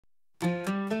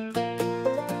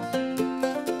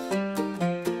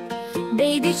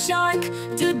Baby shark,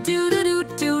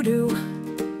 do-do-do-do-do-do.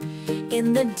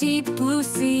 In the deep blue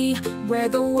sea, where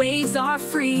the waves are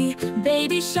free,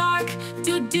 baby shark,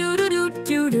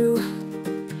 do-do-do-do-do-do,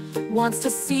 wants to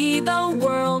see the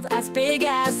world as big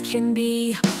as can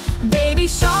be. Baby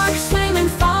shark swimming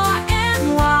far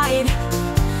and wide,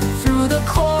 through the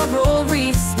coral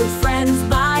reefs with friends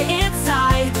by its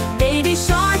side. Baby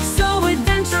shark so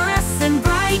adventurous and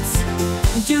bright,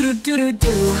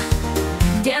 do-do-do-do-do,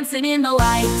 dancing in the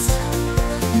light.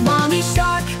 Mommy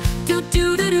shark,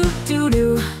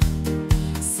 do-do-do-do-do-do,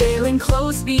 sailing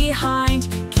close behind,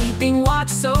 keeping watch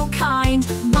so kind.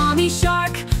 Mommy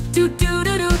shark,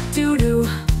 do-do-do-do-do-do,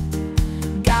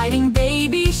 guiding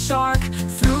baby shark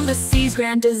through the sea's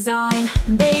grand design.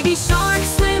 Baby shark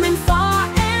swimming far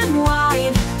and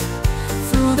wide,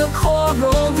 through the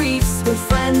coral reefs with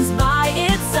friends by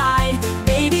its side.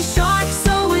 Baby shark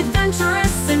so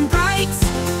adventurous and bright,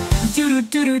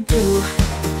 do-do-do-do-do,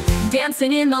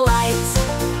 dancing in the light.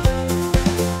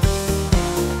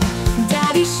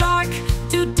 Daddy shark,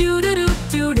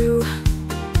 do-do-do-do-do-do,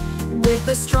 with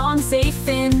a strong safe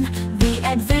fin, the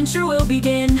adventure will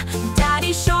begin.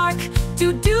 Daddy shark,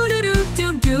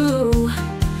 do-do-do-do-do-do,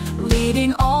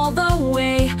 leading all the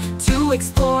way to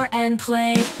explore and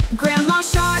play. Grandma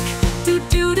shark,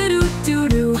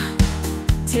 do-do-do-do-do-do,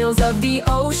 tales of the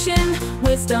ocean,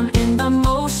 wisdom in the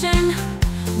motion.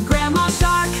 Grandma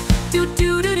shark,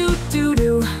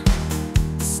 do-do-do-do-do-do,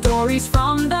 stories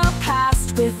from the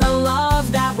past with a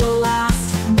love that will last.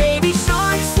 Baby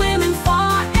shark swimming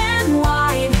far and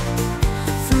wide,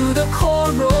 through the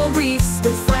coral reefs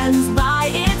with friends by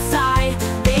its side.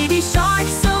 Baby shark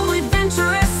so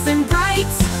adventurous and bright,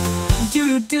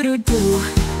 do-do-do-do-do,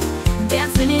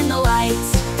 dancing in the light.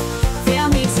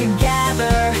 Family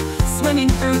together, swimming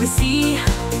through the sea,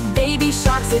 baby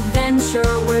shark's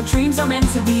adventure where dreams are meant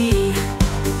to be.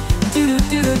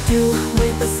 Do-do-do-do-do,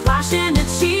 with a splash and a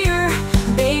cheer,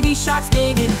 baby shark's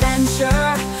big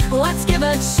adventure, let's give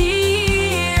a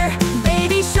cheer.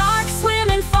 Baby shark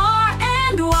swimming far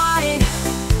and wide,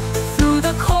 through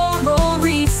the coral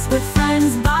reefs with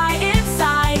friends by its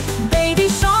side. Baby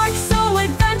shark so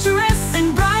adventurous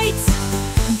and bright,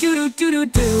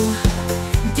 do-do-do-do-do,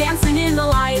 dancing in the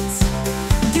light.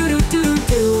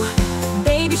 Do-do-do-do-do,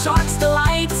 baby shark's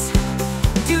delight,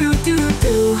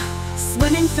 do-do-do-do-do,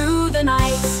 swimming through the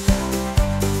night.